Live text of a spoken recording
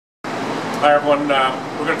Hi everyone,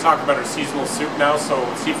 we're going to talk about our seasonal soup now. So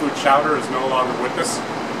seafood chowder is no longer with us.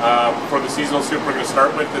 For the seasonal soup we're going to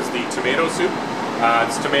start with is the tomato soup.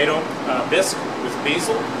 It's tomato bisque with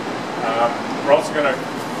basil. We're also going to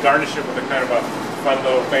garnish it with a kind of a fun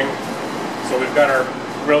little thing. So we've got our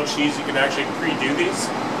grilled cheese. You can actually pre-do these.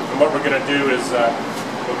 And what we're going to do is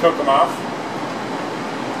we'll cook them off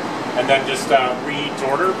and then just reheat to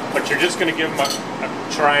order. But you're just going to give them a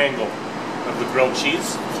triangle of the grilled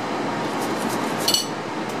cheese.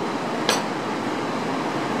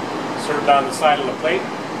 Serve down the side of the plate.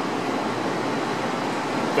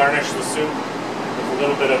 Garnish the soup with a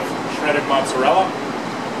little bit of shredded mozzarella.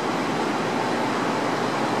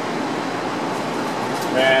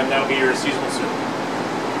 And that'll be your seasonal soup.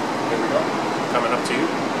 There we go. Coming up to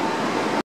you.